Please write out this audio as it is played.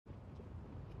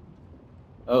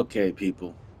Okay,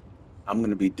 people, I'm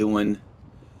going to be doing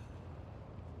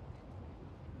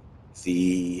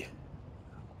the.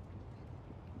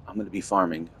 I'm going to be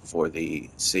farming for the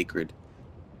sacred,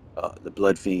 the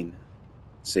Bloodfiend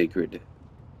sacred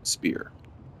spear.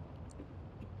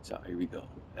 So here we go.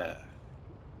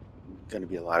 Going to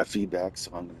be a lot of feedback,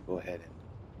 so I'm going to go ahead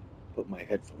and put my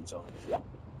headphones on.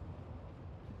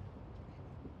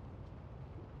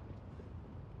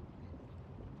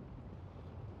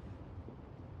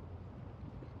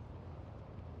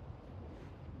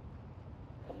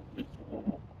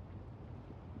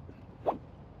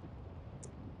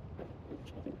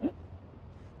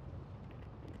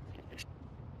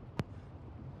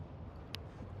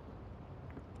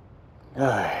 All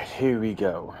right, here we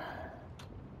go.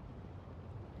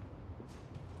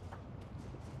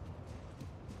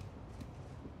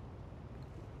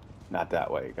 Not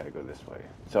that way. Got to go this way.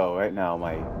 So right now,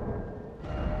 my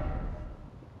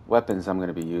weapons I'm going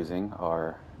to be using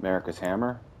are America's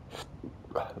Hammer,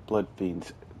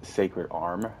 Bloodfiend's Sacred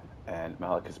Arm, and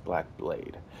Malekith's Black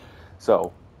Blade.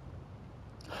 So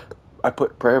I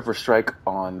put Prayer for Strike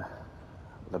on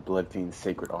the Bloodfiend's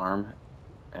Sacred Arm,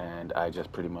 and I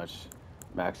just pretty much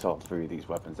max all three of these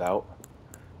weapons out,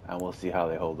 and we'll see how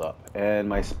they hold up. And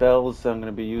my spells I'm going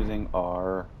to be using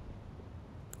are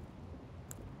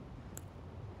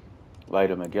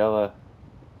Light of Magella,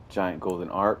 Giant Golden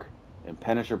Arc,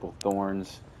 Impenetrable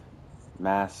Thorns,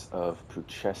 Mass of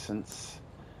Putrescence,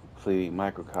 Fleeting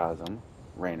Microcosm,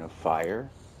 Rain of Fire,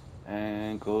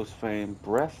 and Ghost Flame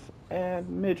Breath, and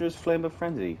Midra's Flame of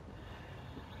Frenzy.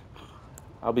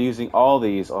 I'll be using all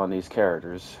these on these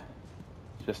characters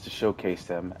just to showcase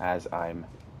them as I'm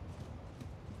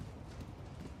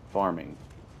farming.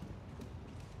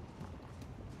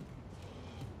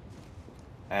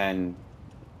 And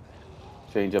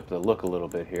change up the look a little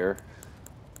bit here.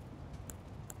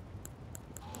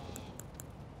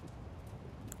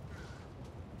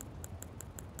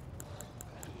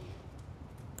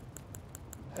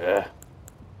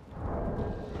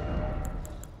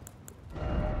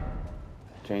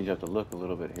 Change up the look a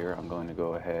little bit here. I'm going to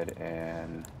go ahead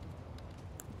and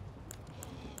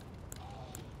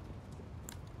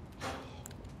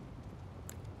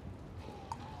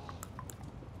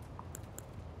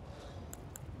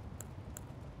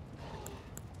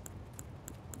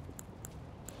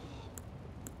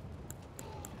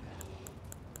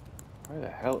where the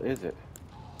hell is it?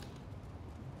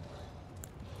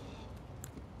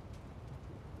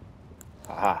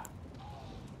 Aha.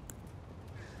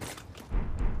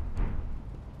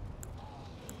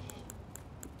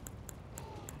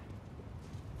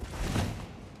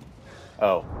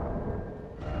 Oh.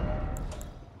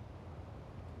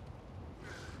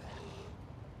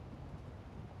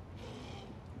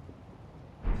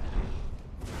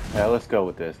 Yeah, let's go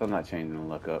with this. I'm not changing the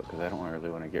look up because I don't really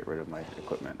want to get rid of my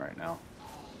equipment right now.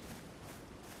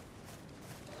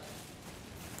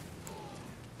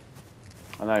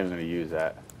 I'm not even going to use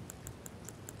that.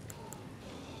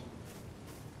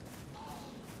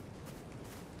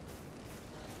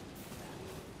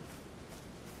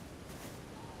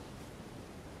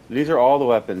 These are all the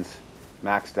weapons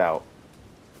maxed out.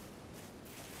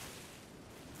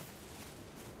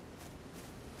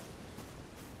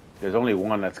 There's only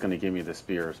one that's going to give me the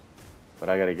spears, but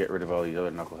I got to get rid of all these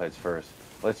other knuckleheads first.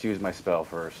 Let's use my spell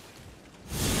first.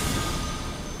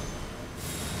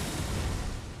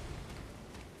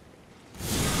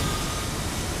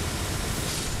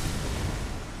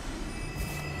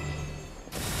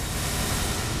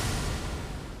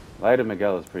 Light of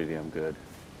Miguel is pretty damn good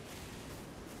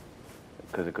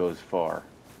because it goes far.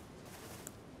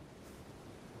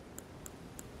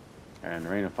 And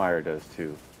Rain of Fire does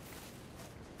too.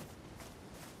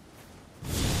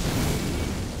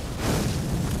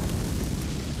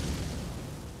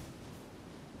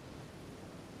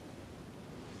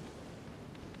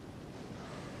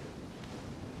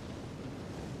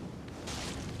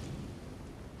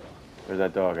 Where's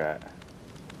that dog at?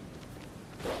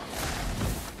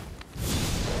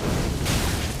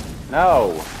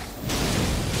 No!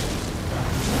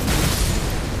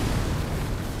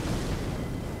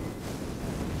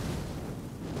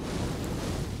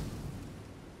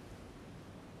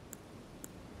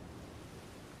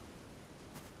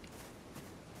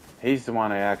 He's the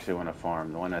one I actually want to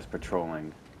farm, the one that's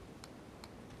patrolling.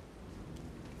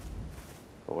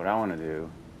 But what I want to do...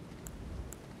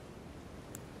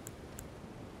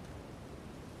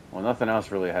 Well, nothing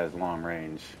else really has long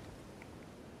range.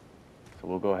 So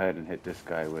we'll go ahead and hit this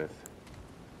guy with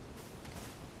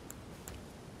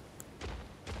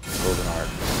Golden Arc.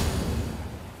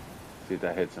 See if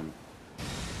that hits him.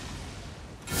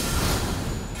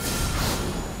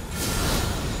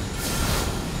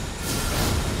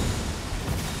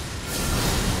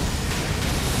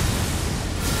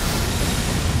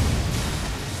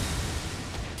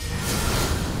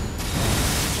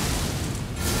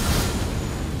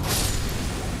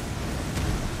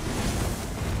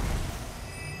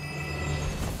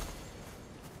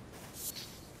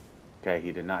 Okay,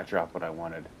 he did not drop what I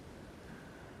wanted.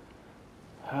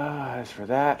 As for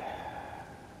that,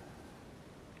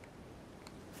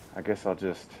 I guess I'll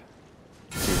just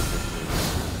see what this is.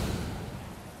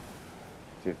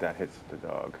 See if that hits the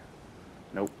dog.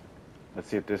 Nope. Let's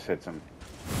see if this hits him.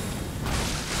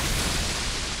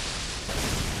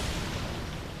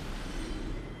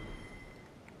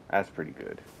 That's pretty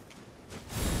good.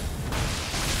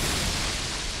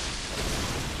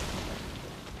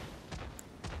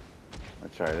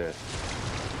 Let's try this.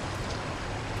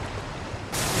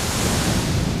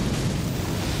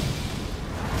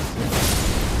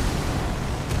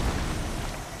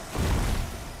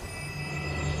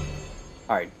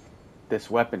 Alright, this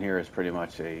weapon here is pretty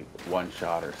much a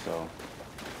one-shot or so.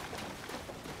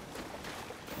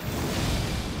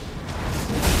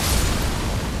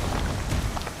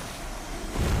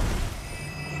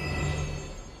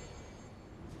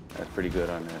 That's pretty good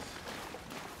on this.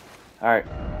 Alright,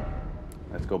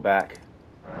 let's go back.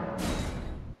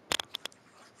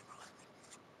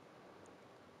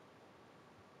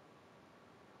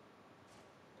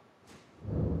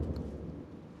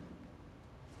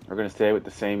 We're going to stay with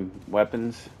the same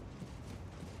weapons.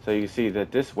 So you can see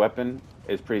that this weapon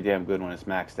is pretty damn good when it's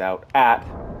maxed out at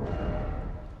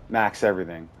max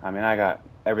everything. I mean, I got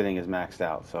everything is maxed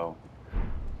out, so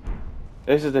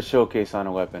this is the showcase on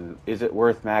a weapon. Is it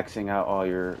worth maxing out all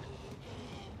your...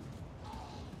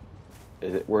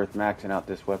 Is it worth maxing out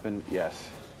this weapon? Yes.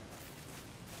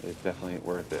 It's definitely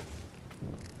worth it.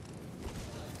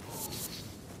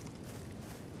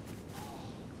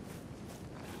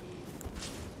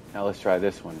 Now let's try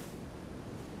this one.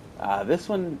 This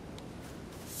one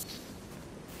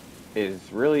is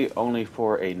really only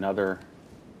for another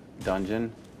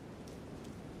dungeon,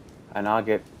 and I'll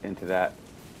get into that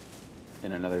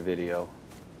in another video.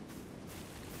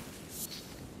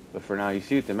 But for now, you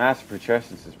see that the Master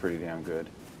Putrescence is pretty damn good.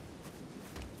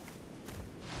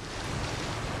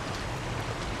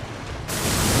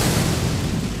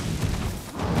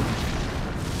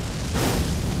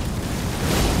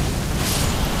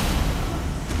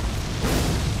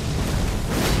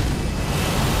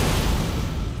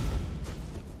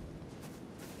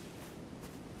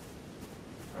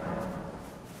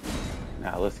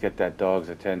 Now let's get that dog's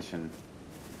attention.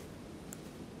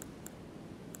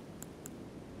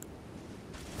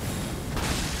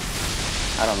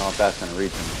 I don't know if that's going to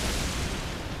reach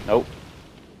him. Nope.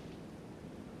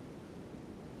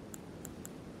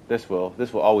 This will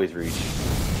always reach.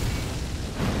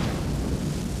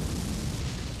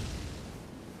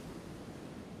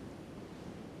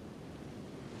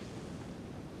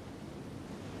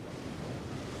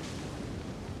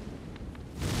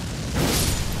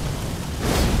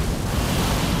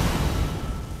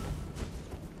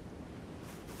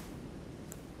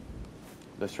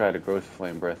 Let's try the Ghost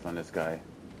Flame Breath on this guy.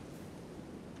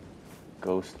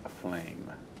 Ghost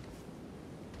Flame.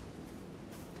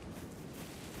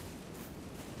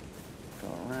 Go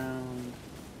around.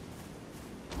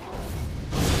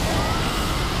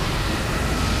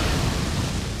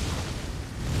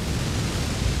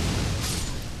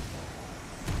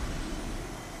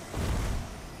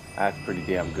 That's pretty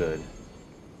damn good.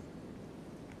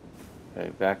 Okay,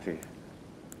 back to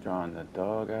drawing the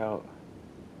dog out.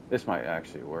 This might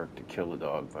actually work to kill the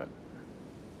dog, but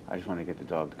I just want to get the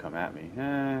dog to come at me.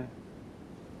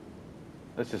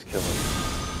 Let's just kill him.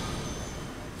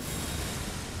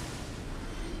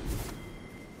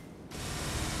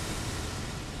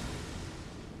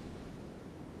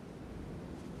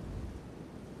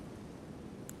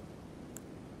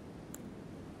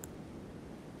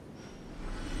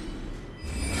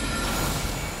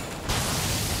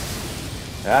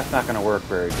 That's not going to work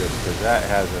very good because that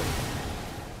has a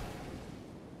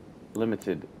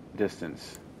limited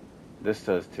distance. This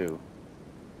does too.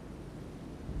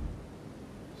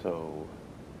 So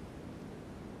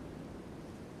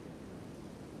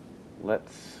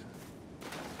let's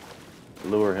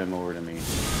lure him over to me.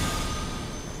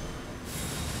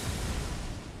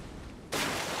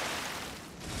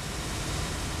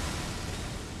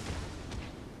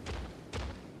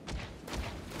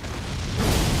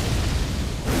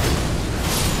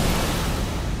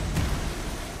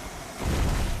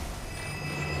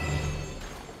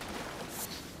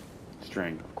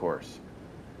 String, of course.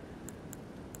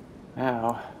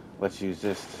 Now, let's use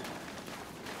this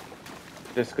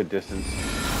good distance.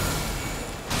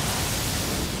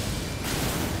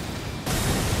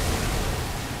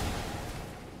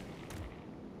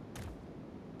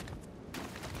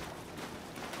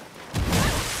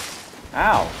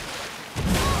 Ow!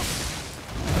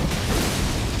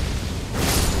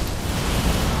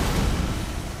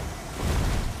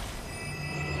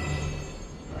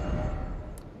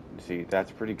 See,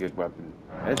 that's a pretty good weapon.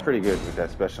 That's pretty good with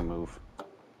that special move.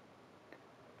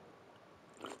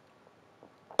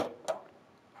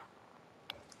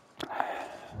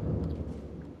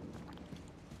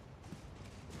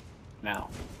 Now,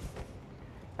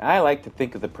 I like to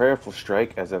think of the Prayerful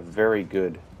Strike as a very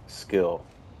good skill.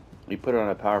 You put it on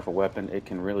a powerful weapon, it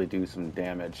can really do some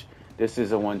damage. This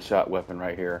is a one-shot weapon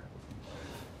right here.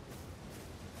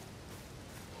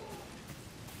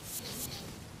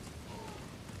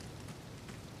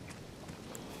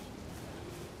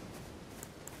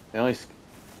 The only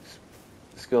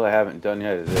skill I haven't done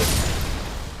yet is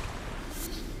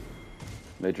this.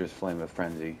 Midra's Flame of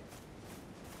Frenzy.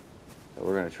 So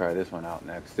we're going to try this one out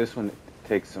next. This one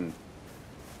takes some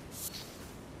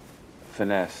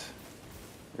finesse.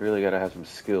 You really got to have some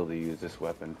skill to use this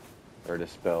weapon, or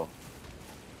this spell.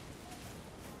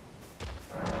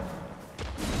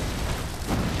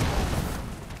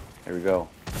 Here we go.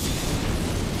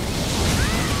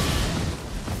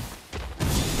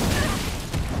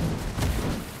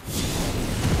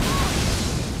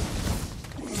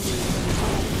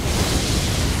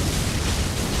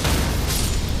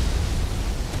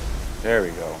 There we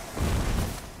go.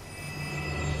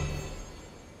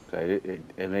 So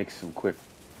it makes some quick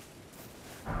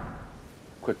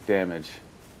damage,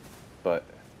 but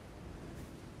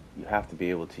you have to be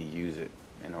able to use it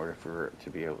in order for it to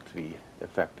be able to be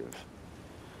effective.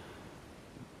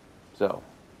 So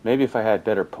maybe if I had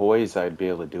better poise, I'd be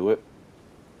able to do it.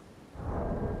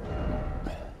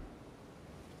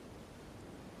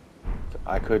 So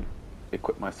I could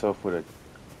equip myself with a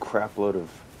crap load of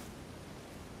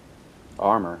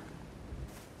armor.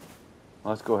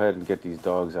 Let's go ahead and get these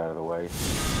dogs out of the way.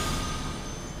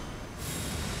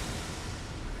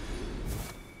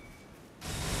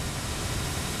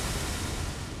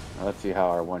 Now let's see how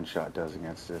our one-shot does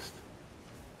against this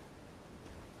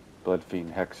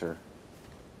Bloodfiend Hexer.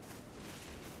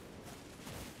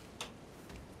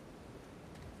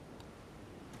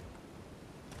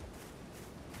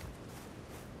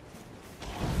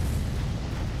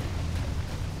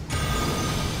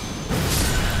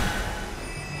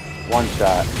 One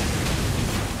shot.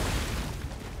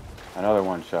 Another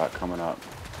one shot coming up.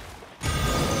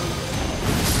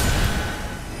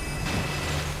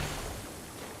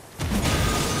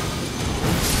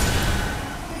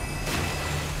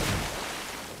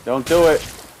 Don't do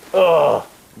it. Ugh.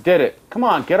 Did it. Come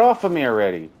on, get off of me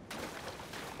already.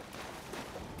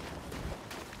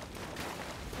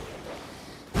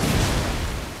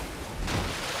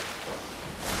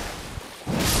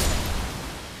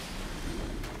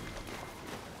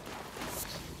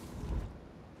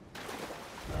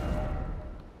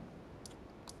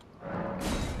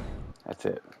 That's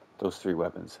it. Those three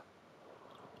weapons.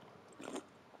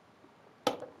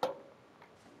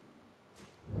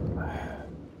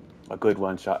 A good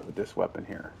one shot with this weapon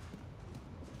here.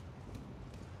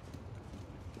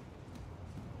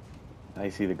 Now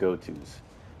you see the go-tos.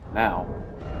 Now,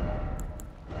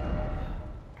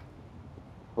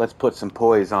 let's put some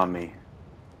poise on me.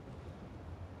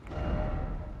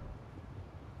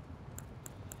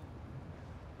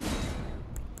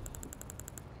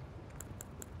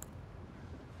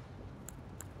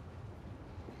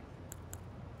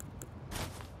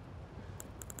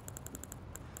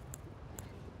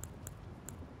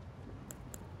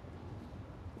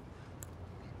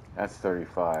 That's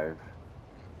 35.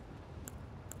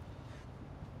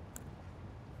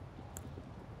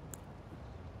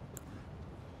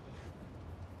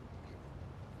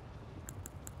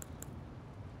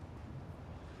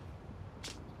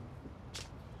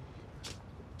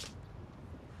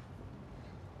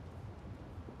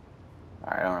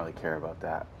 I don't really care about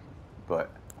that,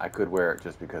 but I could wear it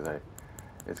just because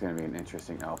it's going to be an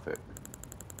interesting outfit.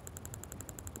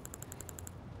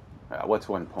 What's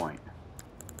 1 point?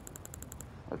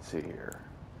 Let's see here.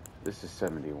 This is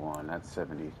 71. That's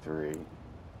 73.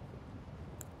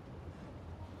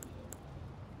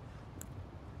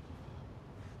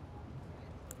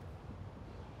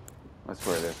 Let's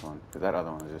wear this one, because that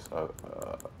other one is just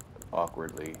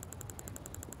awkwardly.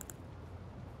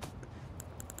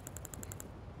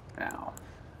 Now.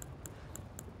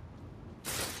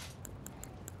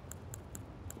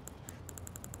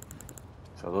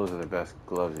 So those are the best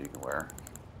gloves you can wear.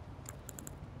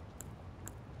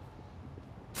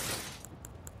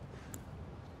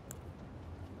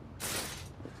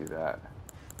 Let's do that.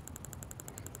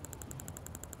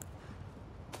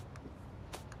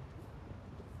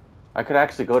 I could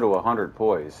actually go to 100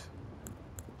 poise.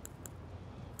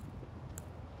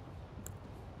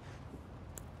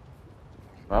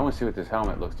 But I want to see what this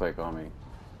helmet looks like on me.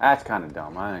 That's kind of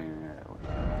dumb.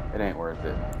 It ain't worth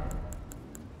it.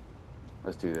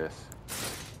 Let's do this.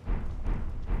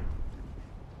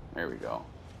 There we go.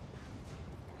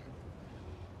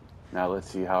 Now let's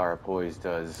see how our poise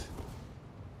does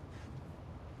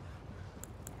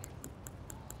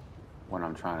when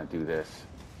I'm trying to do this.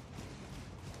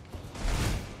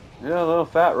 Yeah, a little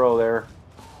fat roll there.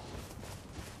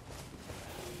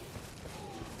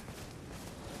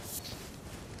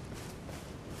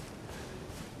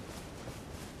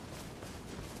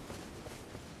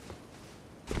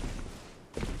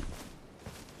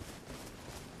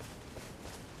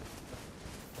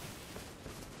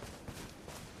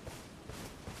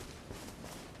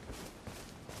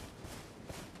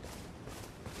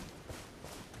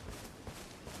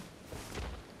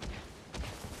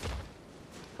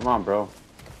 Come on, bro.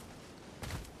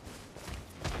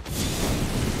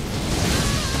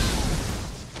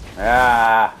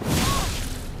 Ah.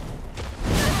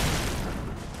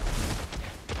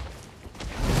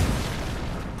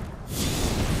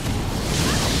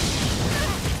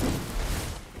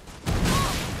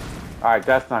 Alright,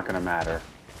 that's not gonna matter.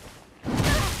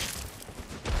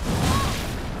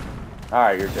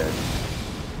 Alright, you're dead.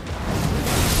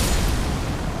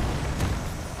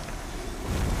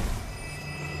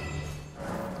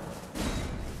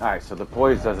 Alright, so the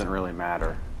poise doesn't really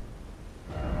matter.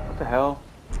 What the hell?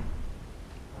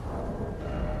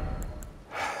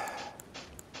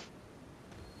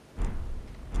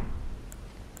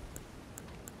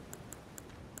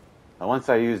 Now, once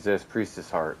I use this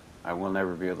Priestess Heart, I will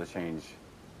never be able to change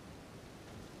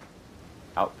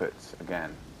outfits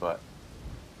again, but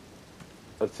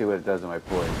let's see what it does in my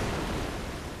poise.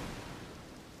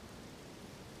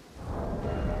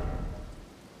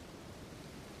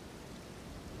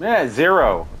 Yeah,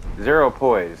 zero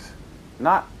poise.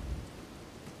 Not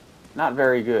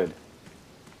very good.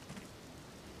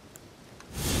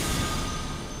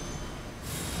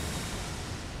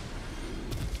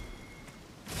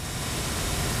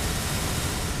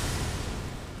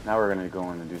 Now we're gonna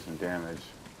go in and do some damage,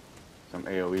 some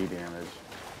AoE damage.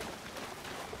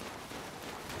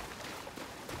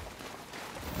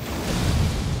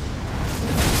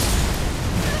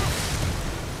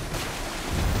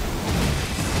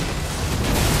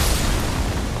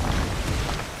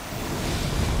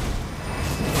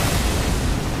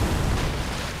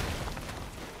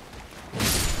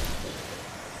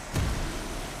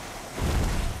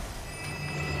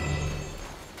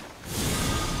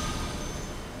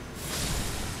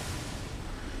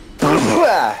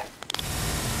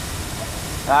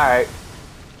 Alright.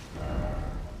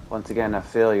 Once again, a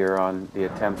failure on the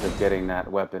attempt of getting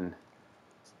that weapon.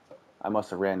 I must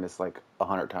have ran this like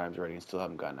 100 times already and still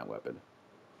haven't gotten that weapon.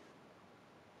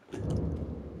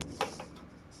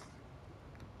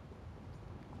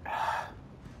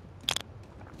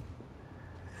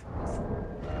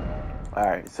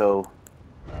 Alright, so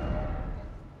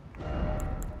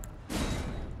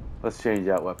let's change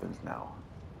out weapons now.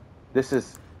 This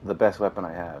is the best weapon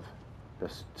I have.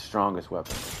 The strongest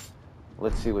weapon.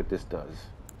 Let's see what this does.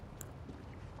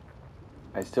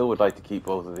 I still would like to keep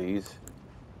both of these,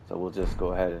 so we'll just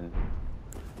go ahead and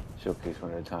showcase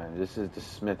one at a time. This is the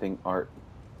Smithing Art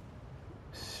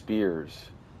Spears,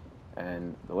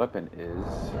 and the weapon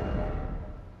is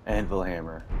Anvil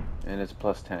Hammer, and it's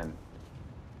plus 10.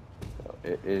 So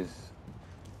it is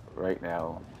right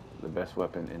now the best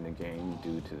weapon in the game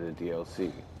due to the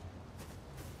DLC.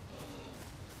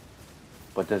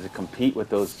 But does it compete with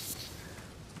those?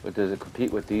 But does it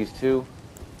compete with these two?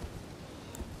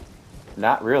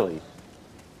 Not really.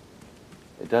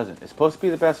 It doesn't. It's supposed to be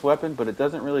the best weapon, but it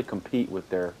doesn't really compete with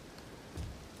their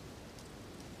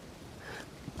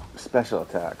special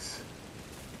attacks.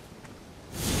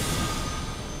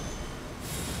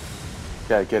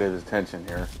 Gotta get his attention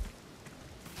here.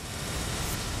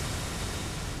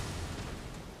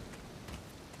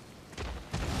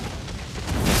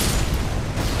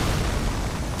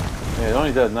 Yeah, it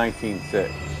only does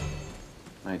 19.6.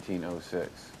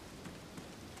 1906.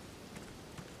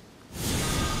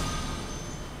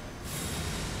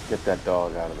 Get that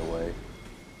dog out of the way.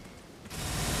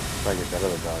 Try to get that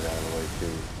other dog out of the way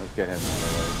too. Let's get him out of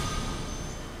the way.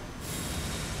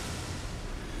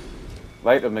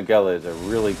 Light of Megillah is a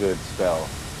really good spell.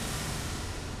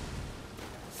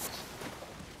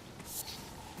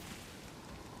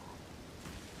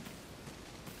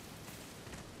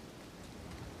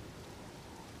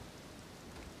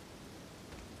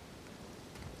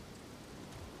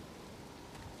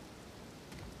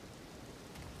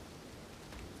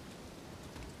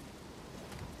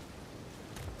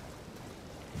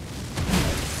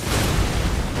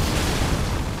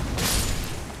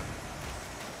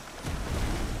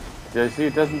 Yeah, see,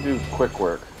 it doesn't do quick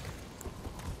work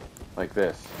like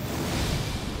this.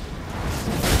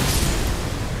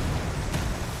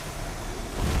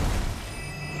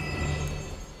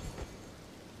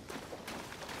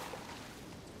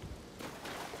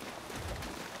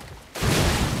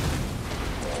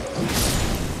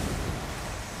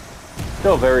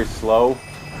 Still very slow.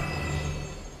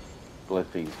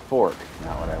 Bloodfiend's fork,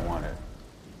 not what I wanted.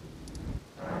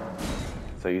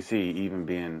 So you see, even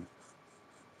being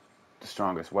the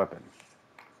strongest weapon,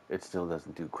 it still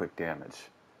doesn't do quick damage.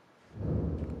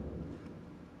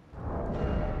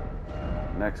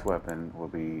 Next weapon will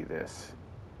be this.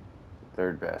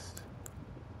 Third best.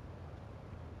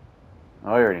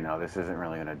 Oh, I already know this isn't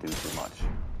really going to do too much.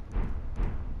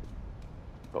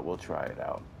 But we'll try it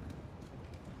out.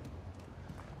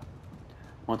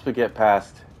 Once we get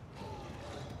past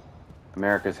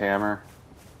America's Hammer,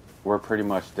 we're pretty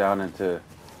much down into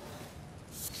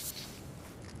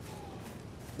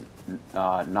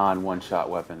non-one-shot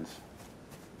weapons.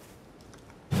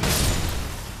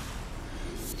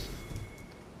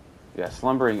 Yeah,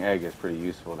 Slumbering Egg is pretty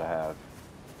useful to have.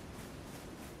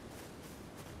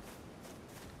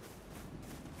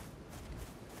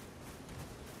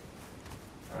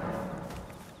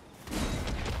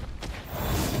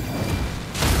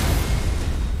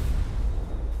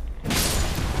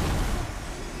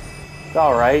 It's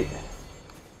all right.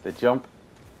 The jump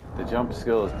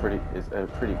skill is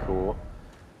pretty cool,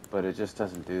 but it just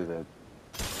doesn't do the.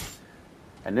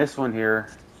 And this one here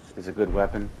is a good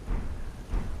weapon,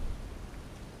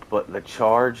 but the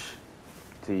charge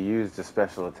to use the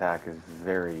special attack is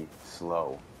very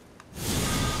slow.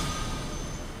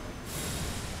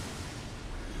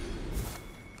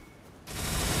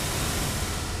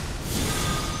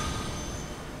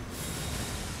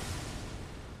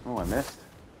 Oh, I missed.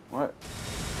 What?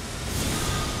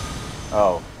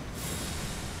 Oh.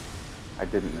 I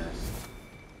didn't miss.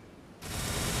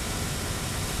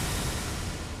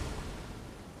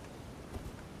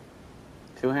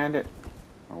 Two-handed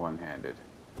or one-handed?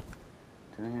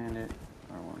 Two-handed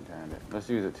or one-handed? Let's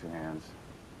use it two hands.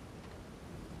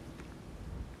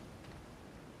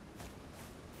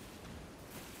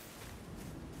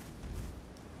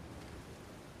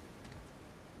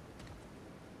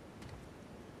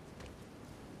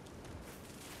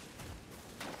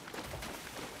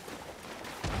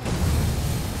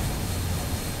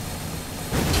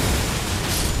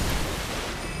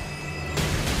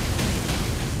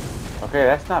 Okay,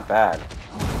 that's not bad.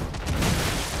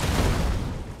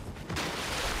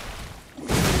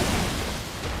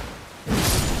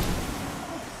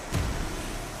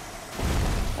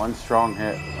 One strong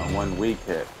hit and one weak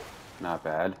hit. Not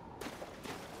bad.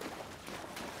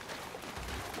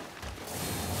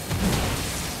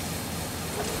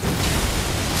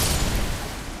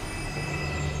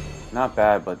 Not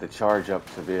bad, but the charge up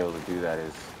to be able to do that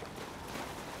is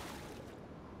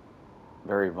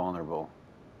very vulnerable.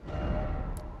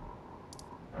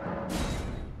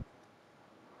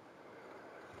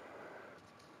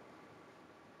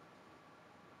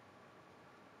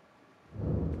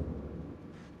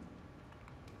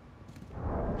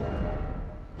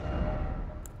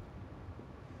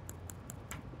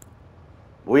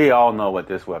 We all know what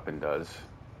this weapon does.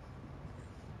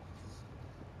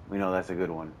 We know that's a good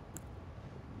one.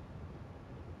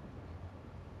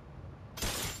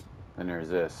 Then there's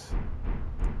this.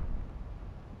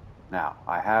 Now,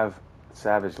 I have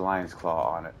Savage Lion's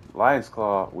Claw on it. Lion's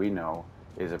Claw, we know,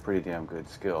 is a pretty damn good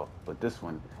skill, but this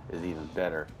one is even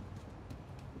better.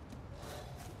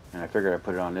 And I figured I'd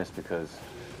put it on this because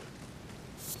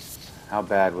how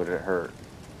bad would it hurt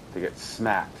to get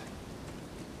smacked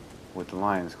with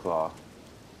Lion's Claw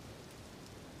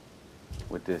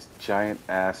with this giant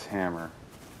ass hammer?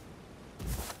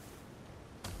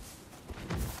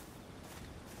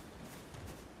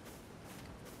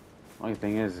 Only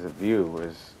thing is, the view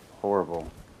is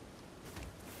horrible.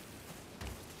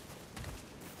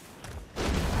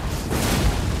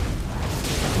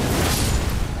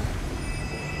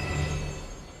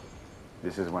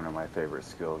 This is one of my favorite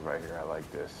skills right here. I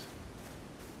like this.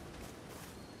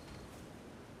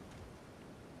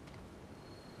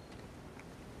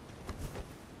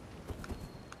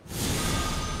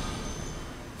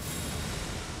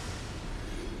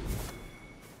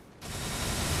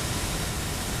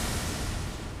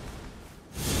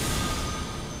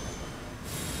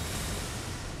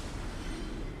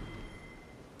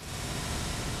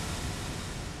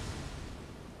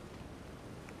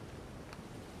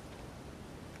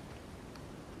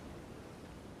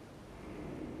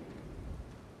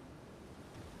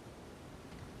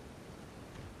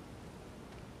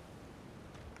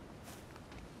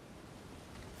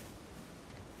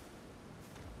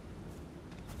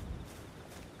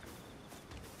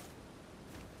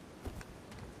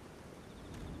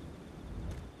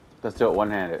 Let's do it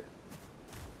one-handed.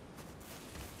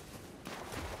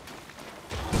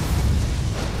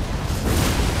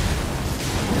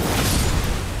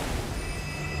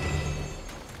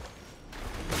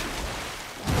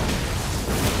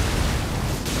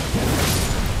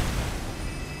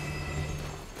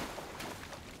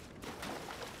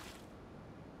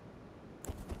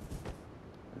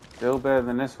 Still better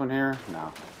than this one here?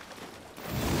 No.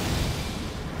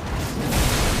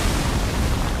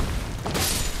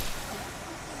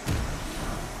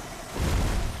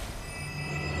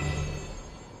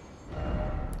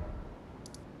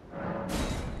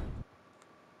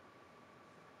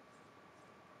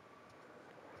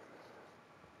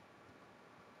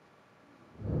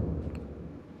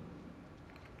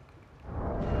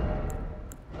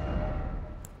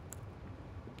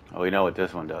 Oh, we know what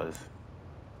this one does.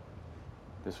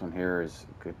 This one here is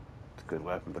it's a good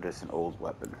weapon, but it's an old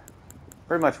weapon.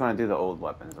 Pretty much when I do the old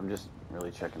weapons, I'm just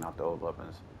really checking out the old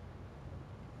weapons.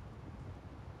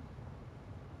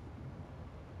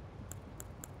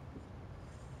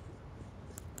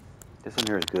 This one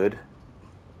here is good,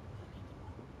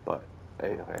 but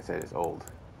like I said, it's old.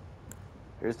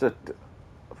 Here's the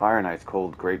Fire Knight's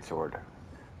Cold Greatsword.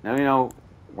 Now, you know,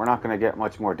 we're not going to get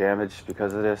much more damage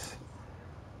because of this,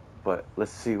 but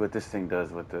let's see what this thing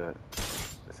does with the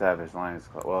Savage Lion's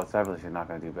Claw. Well, it's obviously not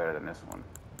going to do better than this one.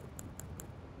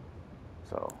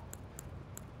 So,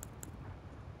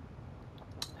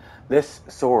 this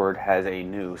sword has a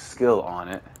new skill on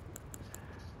it.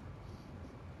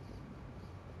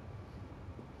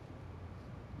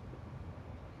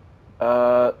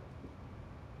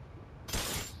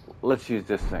 Let's use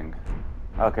this thing.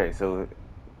 Okay, so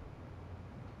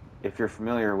if you're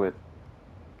familiar with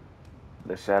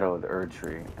the Shadow of the Erd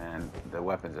Tree and the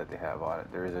weapons that they have on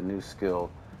it, there is a new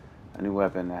skill, a new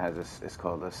weapon that has this. It's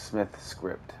called a Smith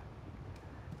Script,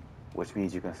 which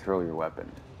means you can throw your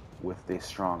weapon with the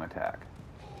strong attack.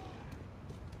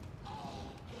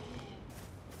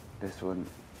 This one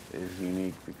is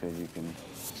unique because you can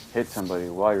hit somebody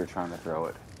while you're trying to throw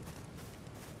it.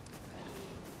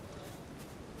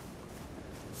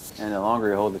 And the longer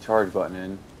you hold the charge button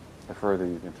in, the further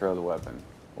you can throw the weapon,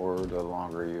 or the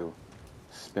longer you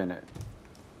spin it.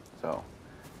 So,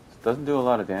 it doesn't do a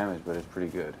lot of damage, but it's pretty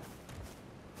good.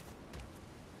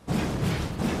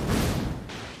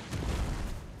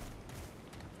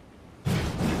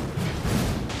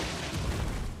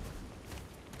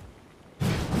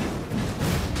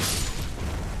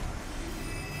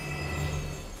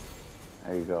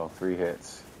 There you go, 3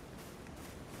 hits.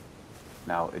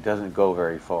 Now, it doesn't go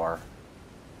very far.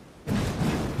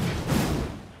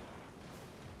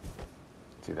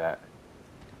 See that?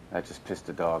 That just pissed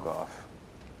the dog off.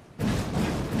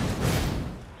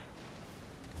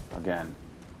 Again.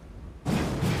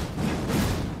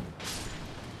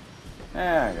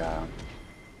 Yeah, I got him.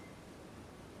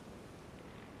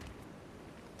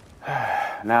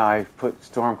 Now I put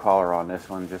Stormcaller on this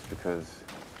one just because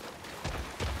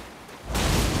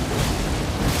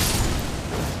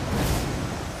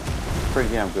pretty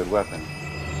damn good weapon.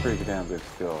 Pretty damn good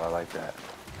skill. I like that.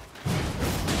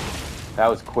 That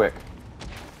was quick.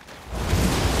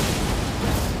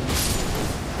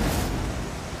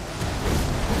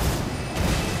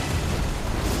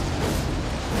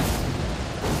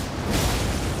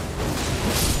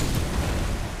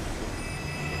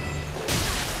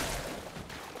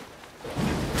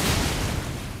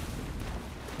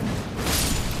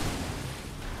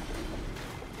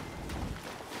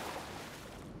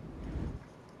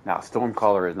 Now,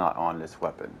 Stormcaller is not on this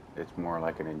weapon. It's more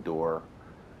like an endure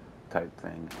type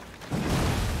thing.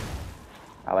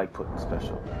 I like putting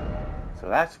special. So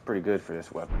that's pretty good for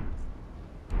this weapon.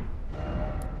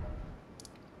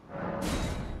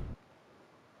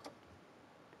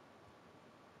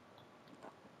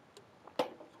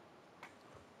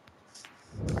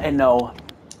 And no,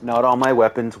 not all my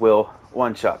weapons will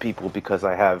one-shot people because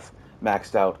I have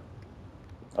maxed out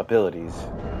abilities.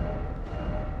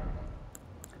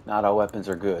 Not all weapons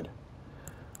are good,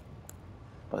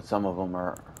 but some of them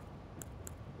are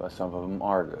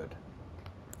good.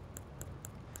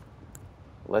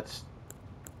 Let's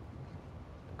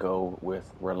go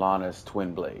with Relana's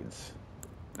Twin Blades.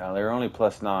 Now they're only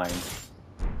 +9,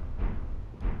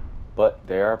 but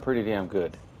they are pretty damn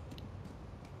good.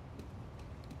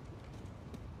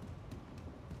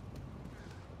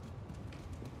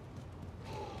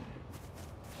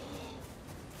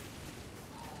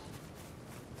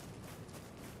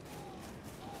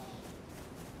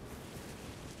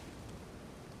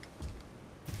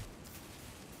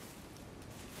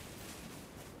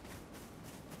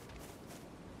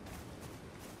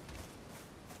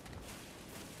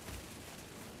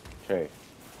 Okay.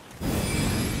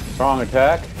 Strong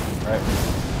attack. Right.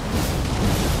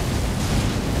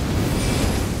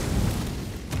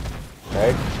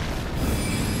 Okay.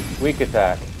 Weak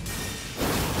attack.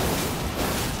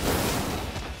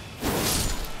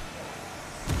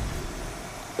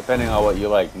 Depending on what you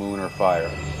like, moon or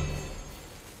fire.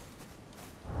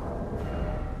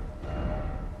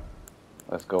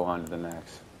 Let's go on to the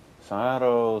next.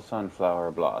 Shadow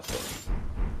Sunflower Blossom.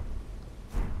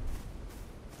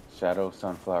 Shadow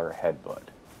Sunflower Headbutt.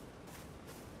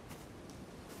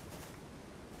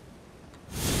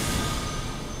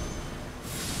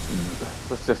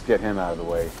 Let's just get him out of the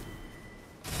way.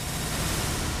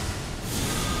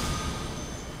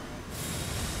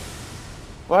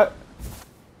 What?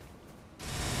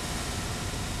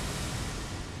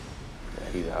 Yeah,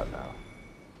 he's out now.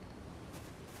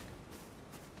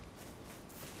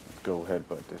 Let's go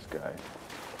headbutt this guy.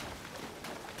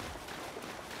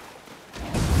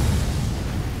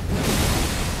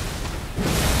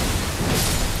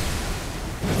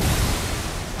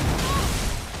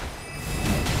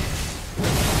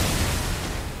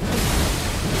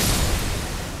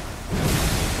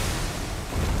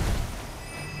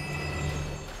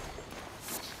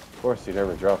 Of course, he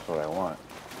never drops what I want.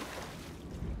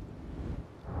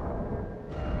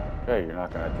 Okay, you're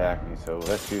not going to attack me, so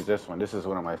let's use this one. This is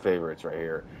one of my favorites right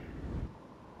here.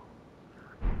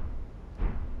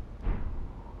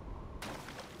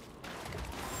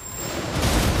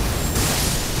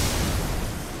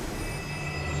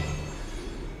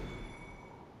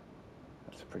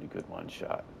 That's a pretty good one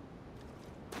shot.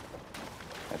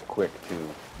 That's quick, too.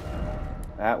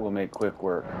 That will make quick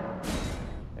work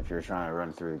if you're trying to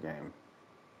run through the game.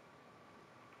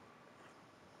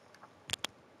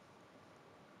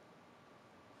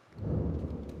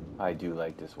 I do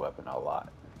like this weapon a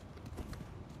lot.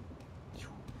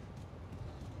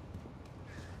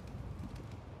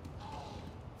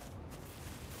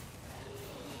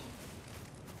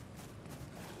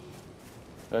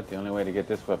 But the only way to get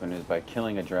this weapon is by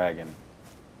killing a dragon.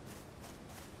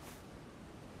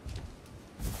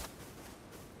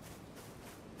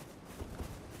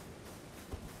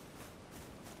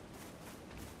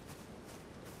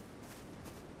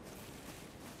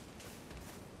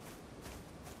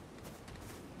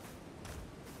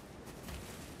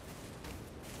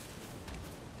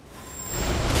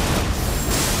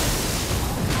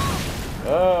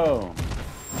 Oh!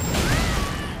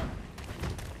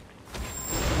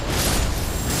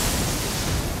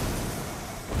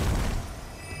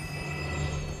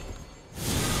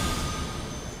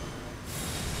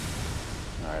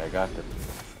 Alright, I got the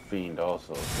fiend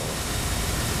also, so...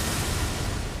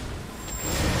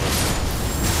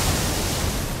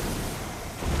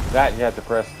 That you have to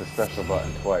press the special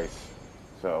button twice,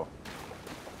 so...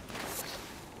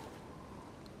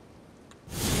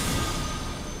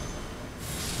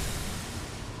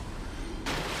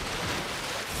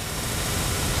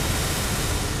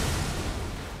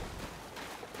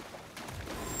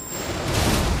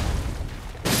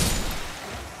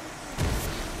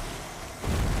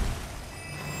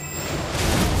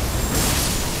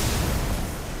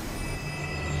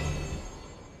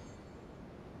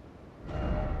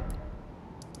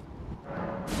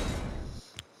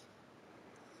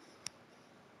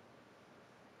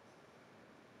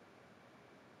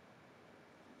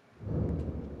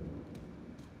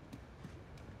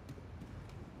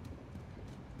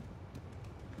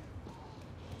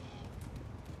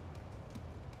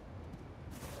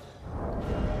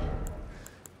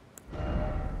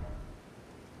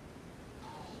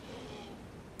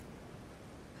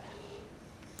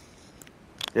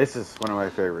 This is one of my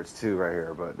favorites too right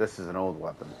here, but this is an old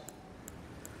weapon.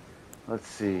 Let's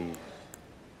see.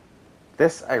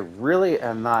 This, I really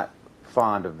am not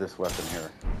fond of this weapon here.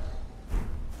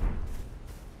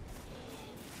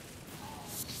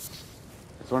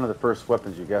 It's one of the first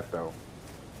weapons you get though.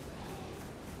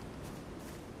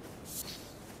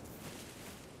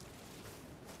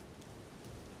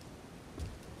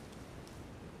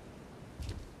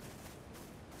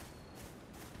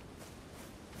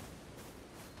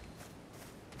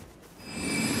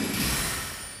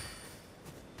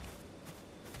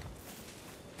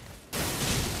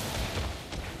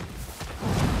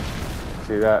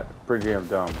 See that? Pretty damn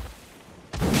dumb.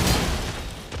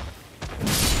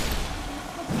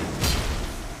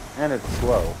 And it's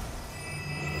slow.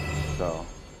 So,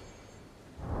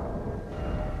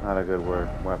 not a good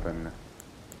weapon.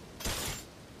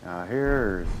 Now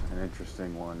here's an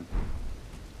interesting one.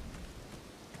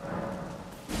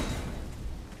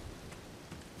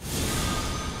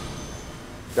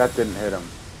 That didn't hit him.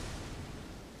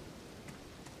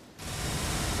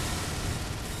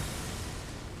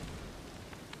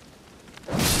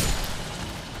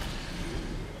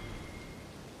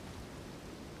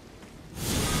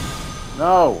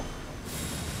 No!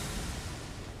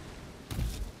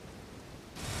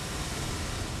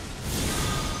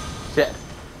 Shit.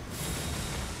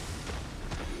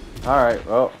 Alright,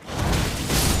 well.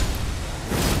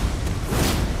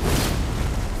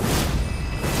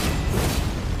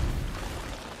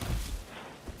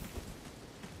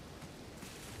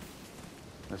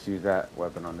 Let's use that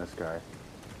weapon on this guy.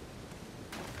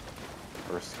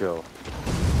 Or skill.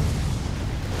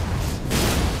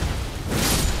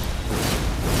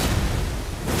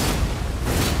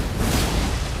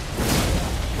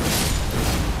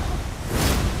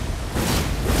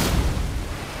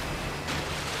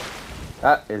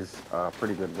 That is a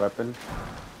pretty good weapon.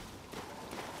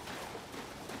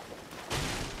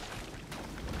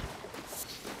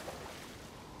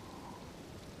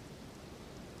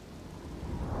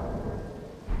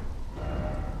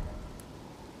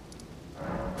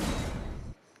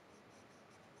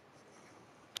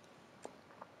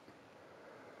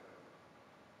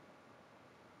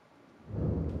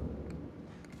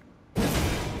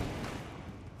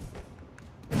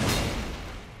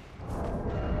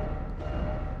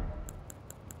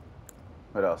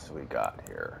 What else do we got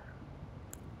here?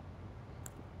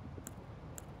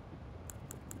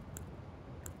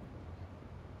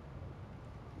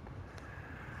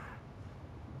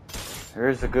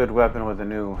 Here's a good weapon with a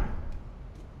new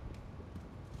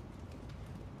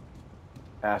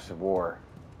Ash of War.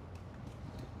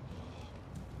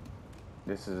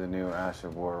 This is a new Ash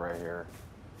of War right here.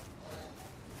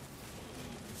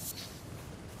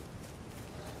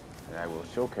 And I will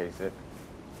showcase it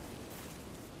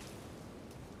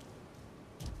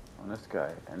on this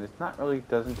guy. And it's not really,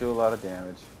 doesn't do a lot of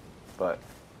damage, but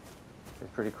it's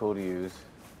pretty cool to use.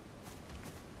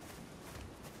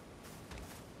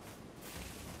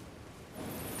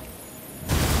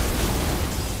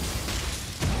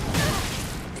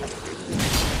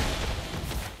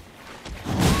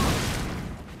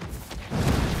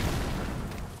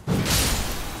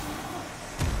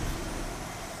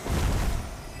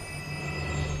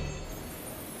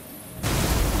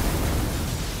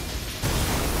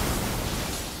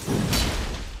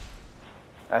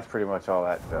 That's pretty much all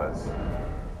that does.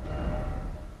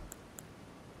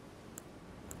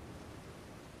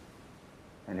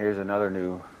 And here's another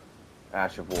new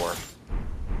Ash of War.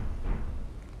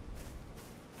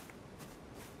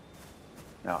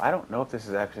 Now, I don't know if this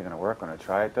is actually going to work when I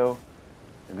try it, though.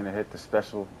 I'm going to hit the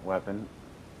special weapon,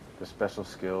 the special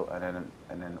skill, and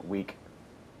then weak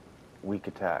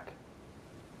attack.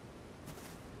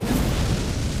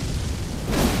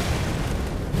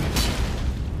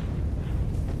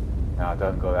 Now, it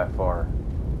doesn't go that far.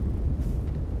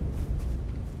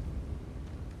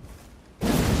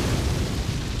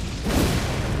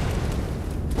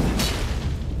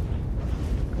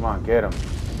 Come on, get him.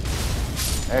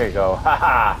 There you go.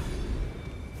 Haha!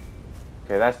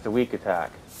 Okay, that's the weak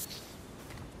attack.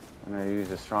 I'm going to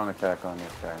use a strong attack on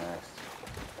this guy next.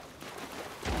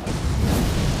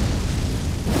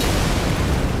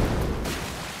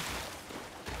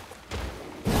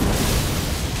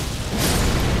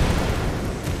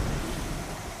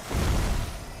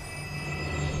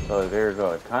 So there you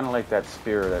go. It's kind of like that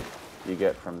spear that you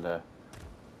get from the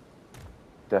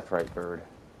Deathrite bird.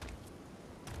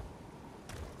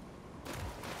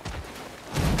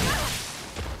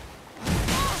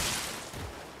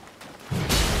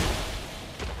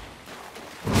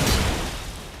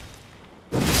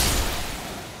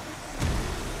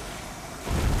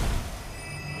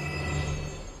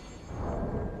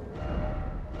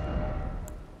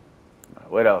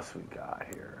 What else we got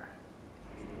here?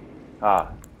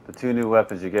 Ah, the two new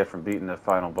weapons you get from beating the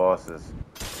final bosses.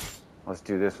 Let's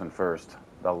do this one first.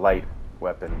 The light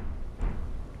weapon.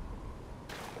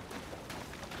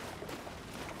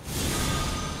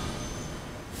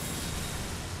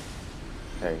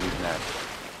 Okay, who's next?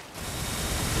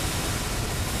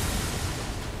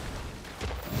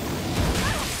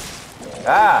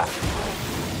 Ah!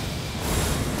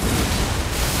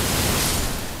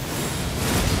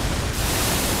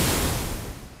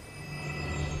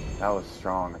 That was a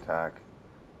strong attack.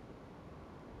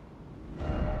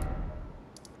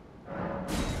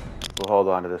 We'll hold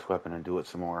on to this weapon and do it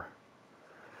some more.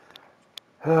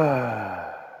 You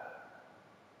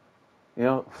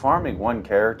know, farming one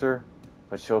character,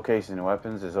 but showcasing the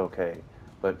weapons is okay.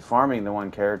 But farming the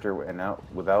one character and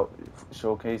without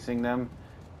showcasing them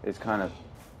is kind of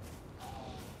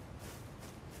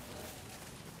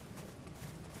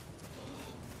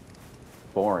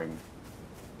boring.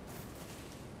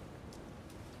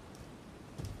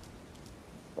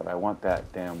 But I want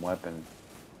that damn weapon.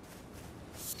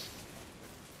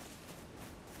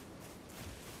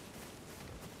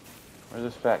 Where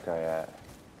Where's this fat guy at?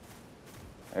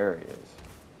 There he is.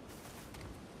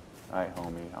 Alright,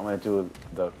 homie. I'm gonna do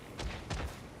the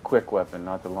quick weapon,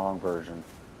 not the long version.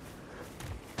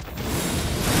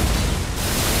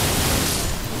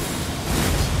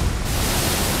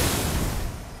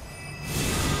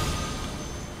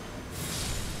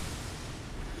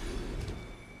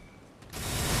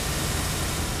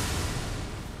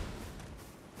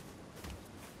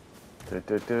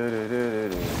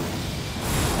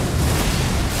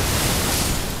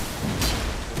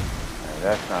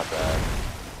 That's not bad.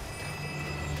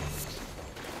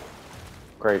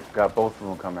 Great, got both of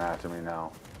them coming after me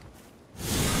now.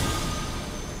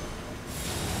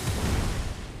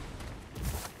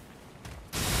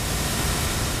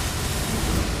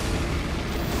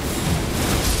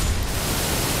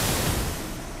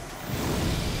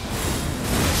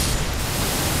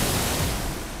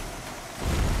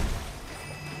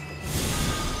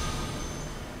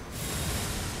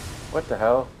 What the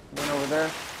hell? Went over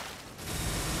there?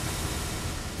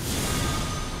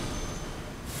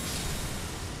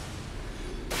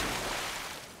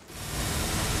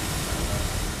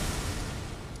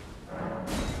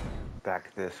 Back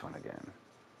to this one again.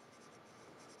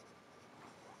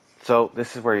 So,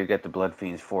 this is where you get the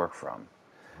Bloodfiend's fork from.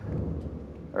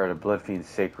 Or the Bloodfiend's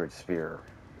sacred spear.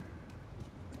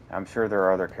 I'm sure there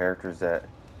are other characters that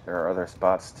there are other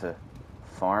spots to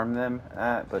farm them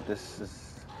at, but this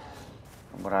is,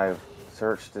 from what I've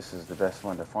searched, this is the best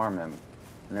one to farm them.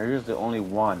 And there's usually only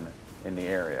one in the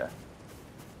area.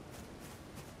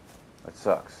 It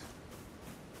sucks.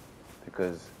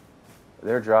 Because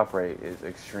their drop rate is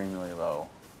extremely low.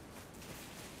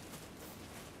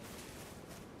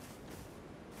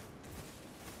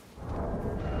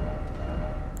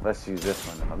 Let's use this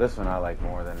one. Now, this one I like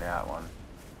more than that one.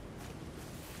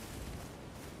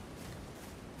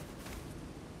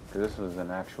 Because this was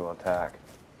an actual attack.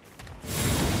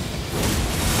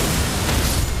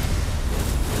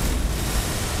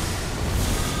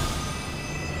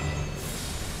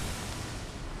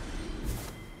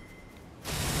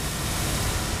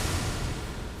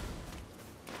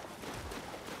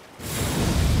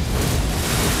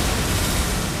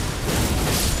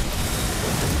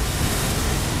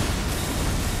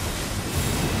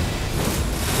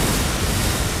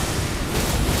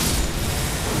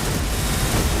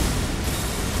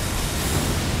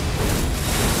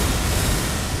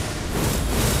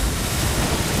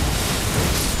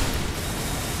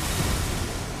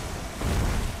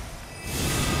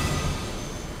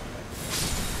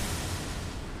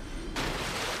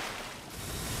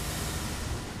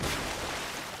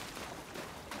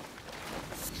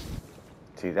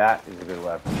 See, that is a good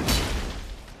weapon.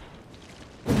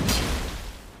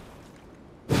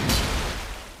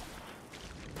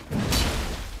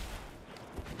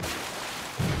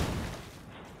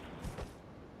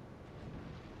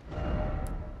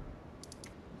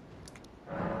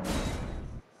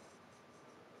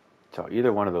 So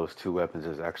either one of those two weapons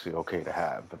is actually okay to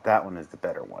have, but that one is the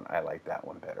better one. I like that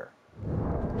one better.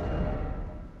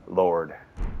 Lord.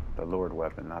 The Lord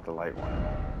weapon, not the light one.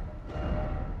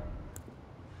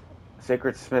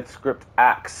 Sacred Smith Script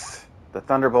Axe. The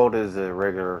Thunderbolt is a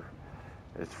regular,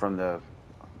 it's from the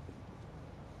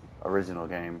original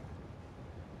game.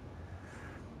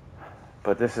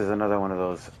 But this is another one of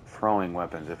those throwing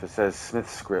weapons. If it says Smith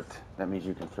Script, that means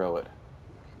you can throw it.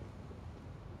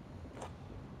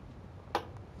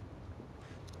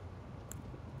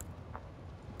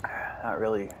 Not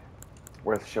really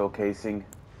worth showcasing.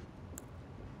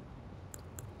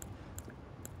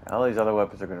 All these other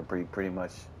weapons are going to be pretty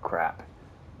much crap.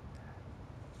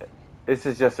 This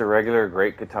is just a regular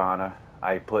great katana.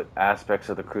 I put aspects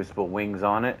of the Crucible wings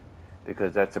on it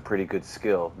because that's a pretty good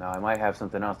skill. Now I might have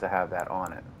something else to have that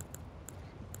on it.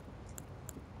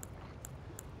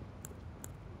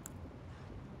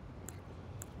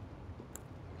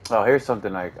 Oh, here's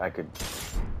something I could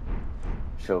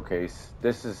showcase.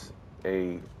 This is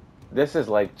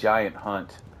like Giant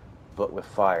Hunt, but with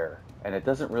fire. And it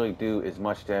doesn't really do as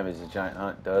much damage as Giant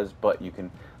Hunt does, but you can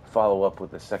follow up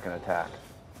with a second attack.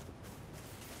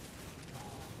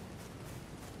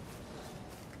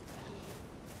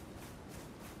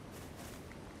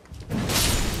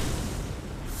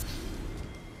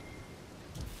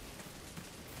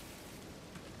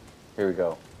 Here we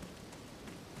go.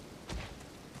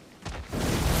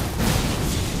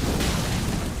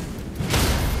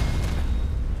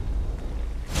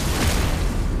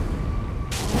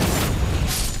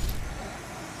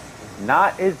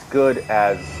 Not as good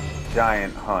as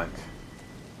Giant Hunt,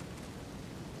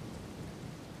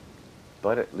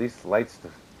 but at least lights the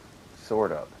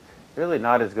sword up. Really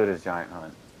not as good as Giant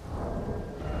Hunt.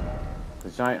 The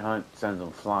giant hunt sends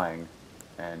them flying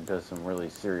and does some really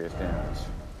serious damage.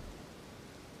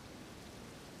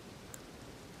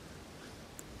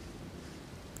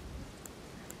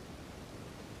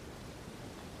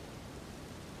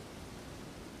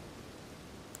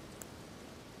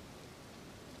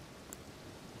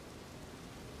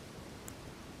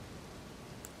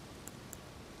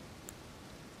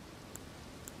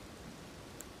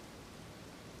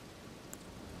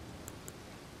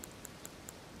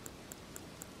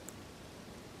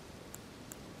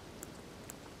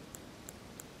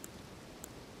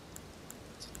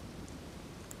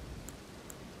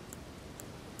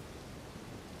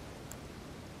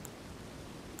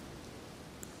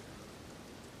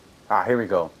 Ah, here we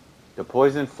go. The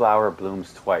poison flower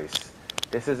blooms twice.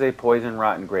 This is a poison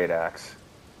rotten great axe.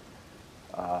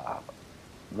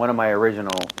 One of my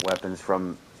original weapons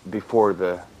from before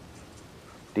the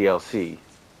DLC.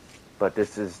 But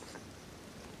this is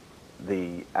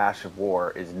the Ash of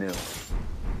War is new.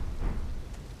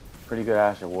 Pretty good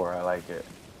Ash of War, I like it.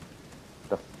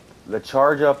 The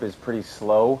charge up is pretty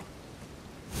slow,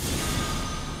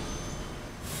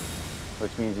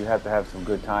 which means you have to have some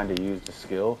good time to use the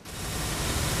skill.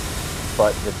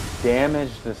 But the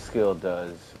damage the skill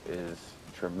does is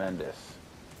tremendous.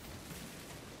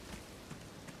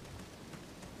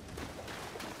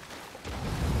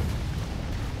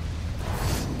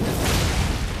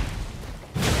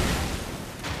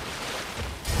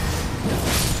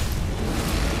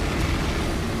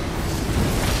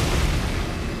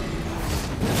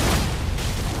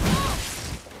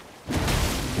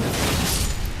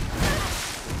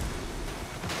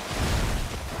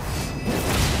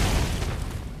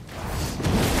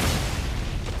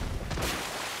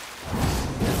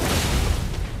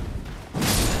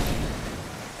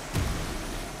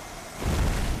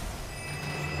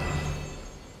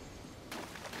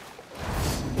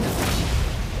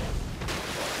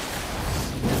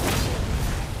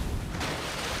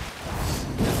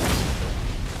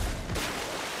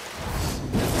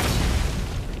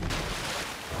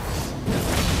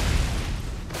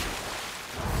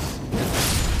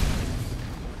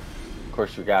 Of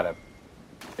course, you gotta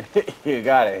you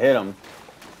gotta hit them.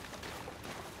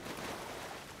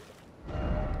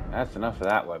 That's enough of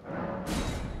that weapon.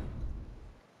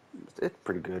 It's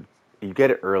pretty good. You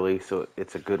get it early, so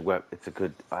it's a good It's a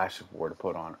good Ash of War to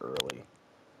put on early.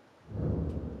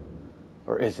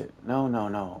 Or is it? No, no,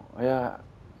 no. Yeah,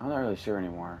 I'm not really sure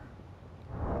anymore.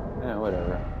 Yeah,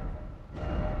 whatever.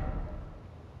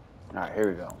 Alright,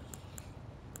 here we go.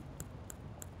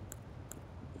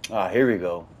 Ah, here we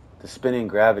go. The spinning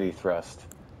gravity thrust.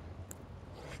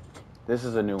 This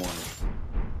is a new one.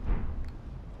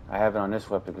 I have it on this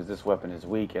weapon because this weapon is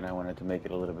weak and I wanted to make it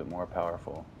a little bit more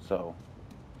powerful. So,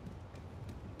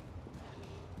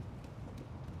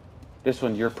 this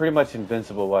one, you're pretty much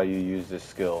invincible while you use this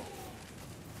skill.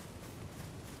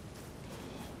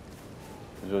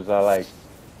 Which was I like,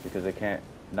 because it can't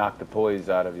knock the poise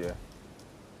out of you.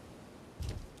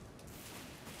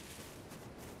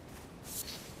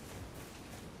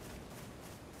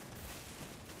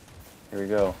 Here we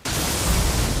go.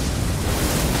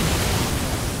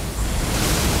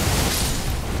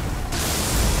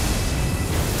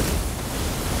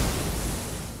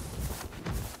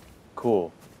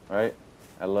 Cool, right?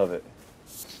 I love it.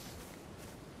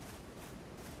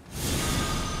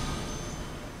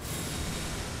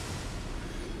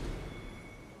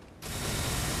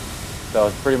 So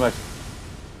it's pretty much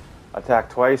attack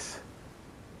twice,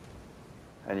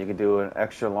 and you can do an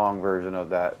extra long version of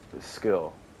that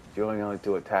skill. If you only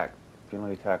do attack, if you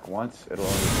only attack once, it'll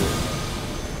only do it once.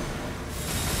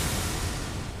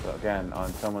 So again,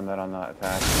 on someone that I'm not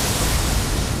attacking,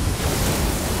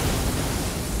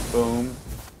 boom.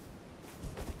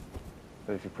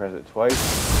 But if you press it twice,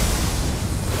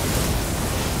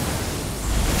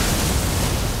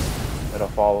 it'll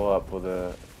follow up with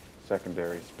a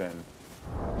secondary spin.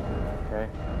 Okay.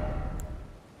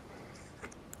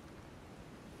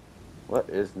 What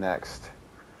is next?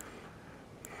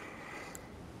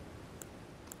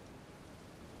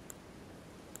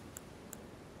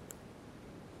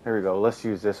 Here we go. Let's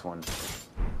use this one.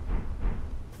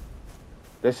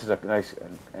 This is a nice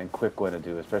and quick one to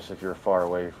do, especially if you're far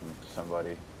away from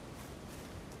somebody.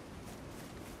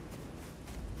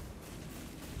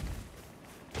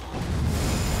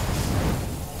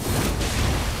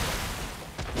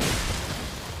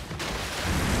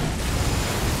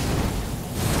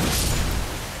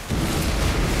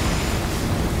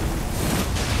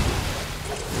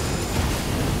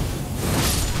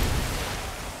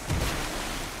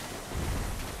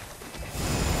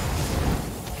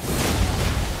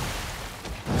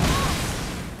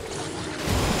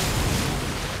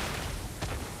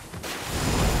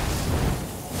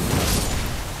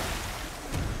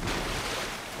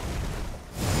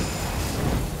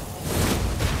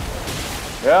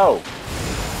 Yo!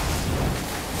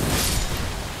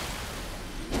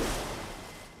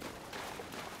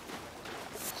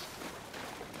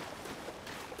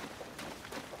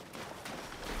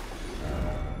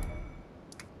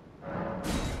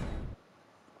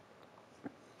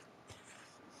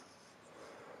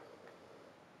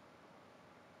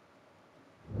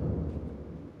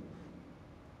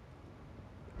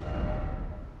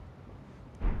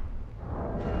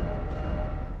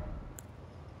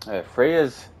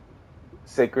 Freya's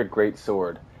Sacred Great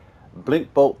Sword.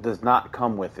 Blink Bolt does not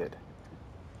come with it.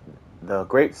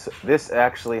 This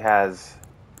actually has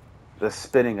the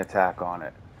spinning attack on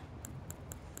it.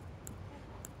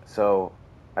 So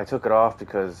I took it off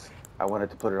because I wanted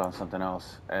to put it on something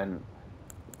else, and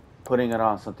putting it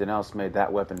on something else made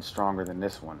that weapon stronger than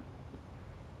this one.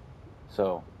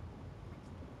 So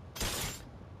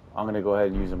I'm gonna go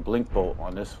ahead and use a Blink Bolt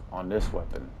on this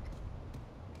weapon.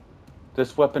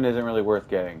 This weapon isn't really worth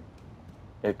getting,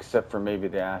 except for maybe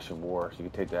the Ash of War. So you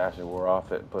can take the Ash of War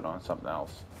off it and put on something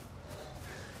else.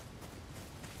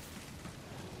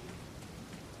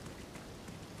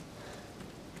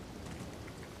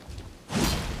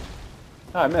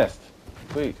 Oh, I missed.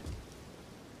 Sweet.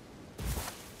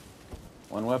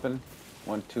 One weapon,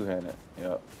 one two-handed.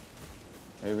 Yep.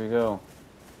 Here we go.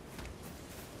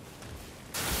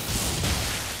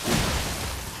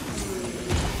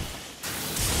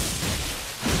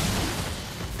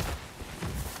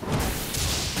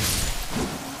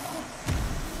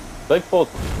 Blink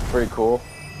Bolt's pretty cool.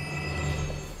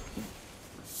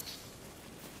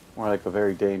 More like a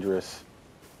very dangerous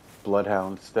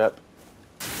bloodhound step.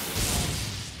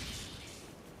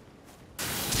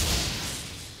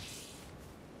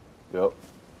 Yep.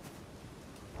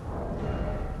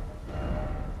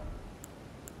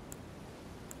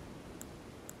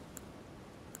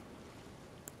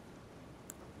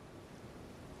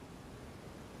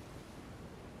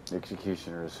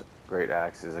 Executioner's Great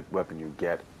Axe is a weapon you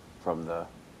get from the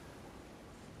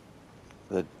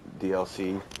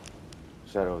DLC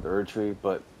Shadow of the Erdtree,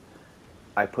 but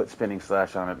I put Spinning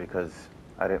Slash on it because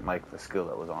I didn't like the skill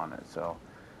that was on it. So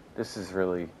this is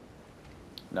really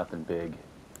nothing big.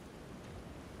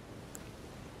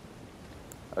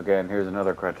 Again, here's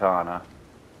another Katana.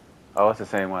 Oh, it's the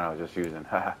same one I was just using.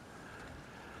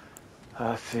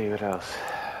 Let's see what else.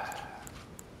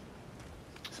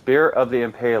 Spear of the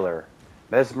Impaler.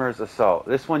 Mesmer's Assault.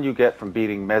 This one you get from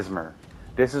beating Mesmer.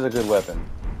 This is a good weapon.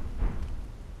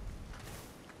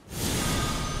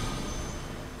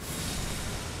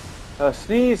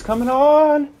 Sneeze coming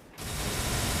on!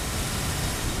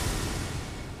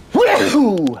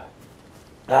 Woo!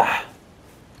 Ah.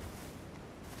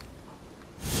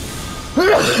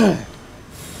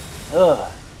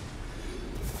 Ugh.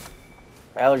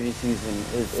 Allergy season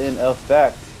is in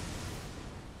effect.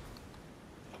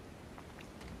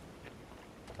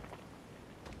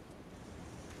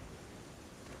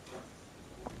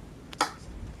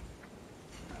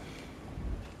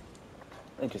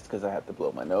 And just because I have to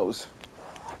blow my nose.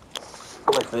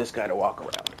 I'll wait for this guy to walk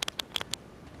around.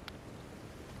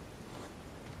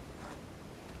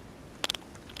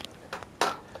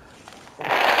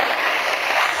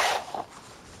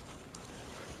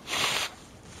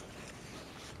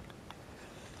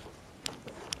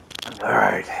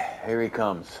 Alright, here he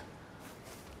comes.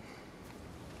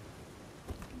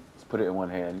 Let's put it in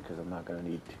one hand because I'm not going to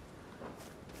need to.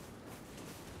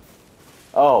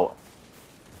 Oh,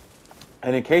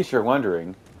 and in case you're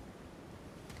wondering,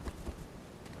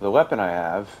 the weapon I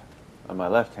have on my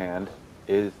left hand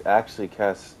is actually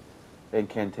casts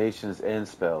incantations and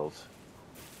spells.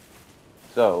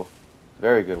 So,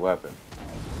 very good weapon.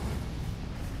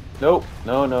 Nope,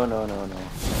 no.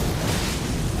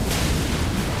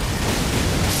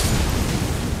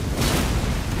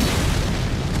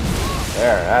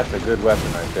 There, that's a good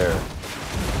weapon right there.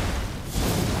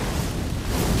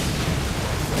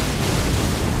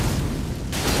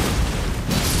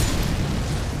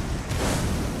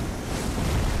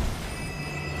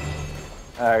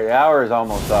 Alright, the hour is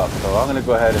almost up, so I'm going to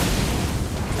go ahead and...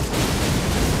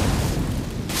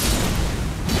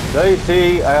 So you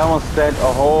see, I almost spent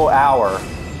a whole hour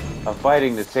of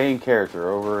fighting the same character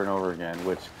over and over again,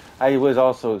 which I was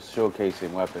also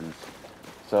showcasing weapons.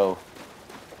 So,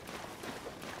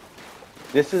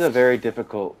 this is a very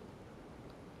difficult...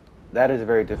 That is a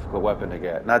very difficult weapon to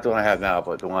get. Not the one I have now,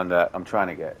 but the one that I'm trying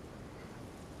to get.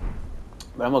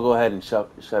 But I'm going to go ahead and shut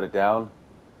it down,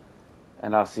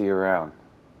 and I'll see you around.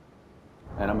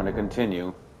 And I'm going to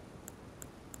continue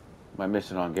my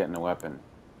mission on getting a weapon.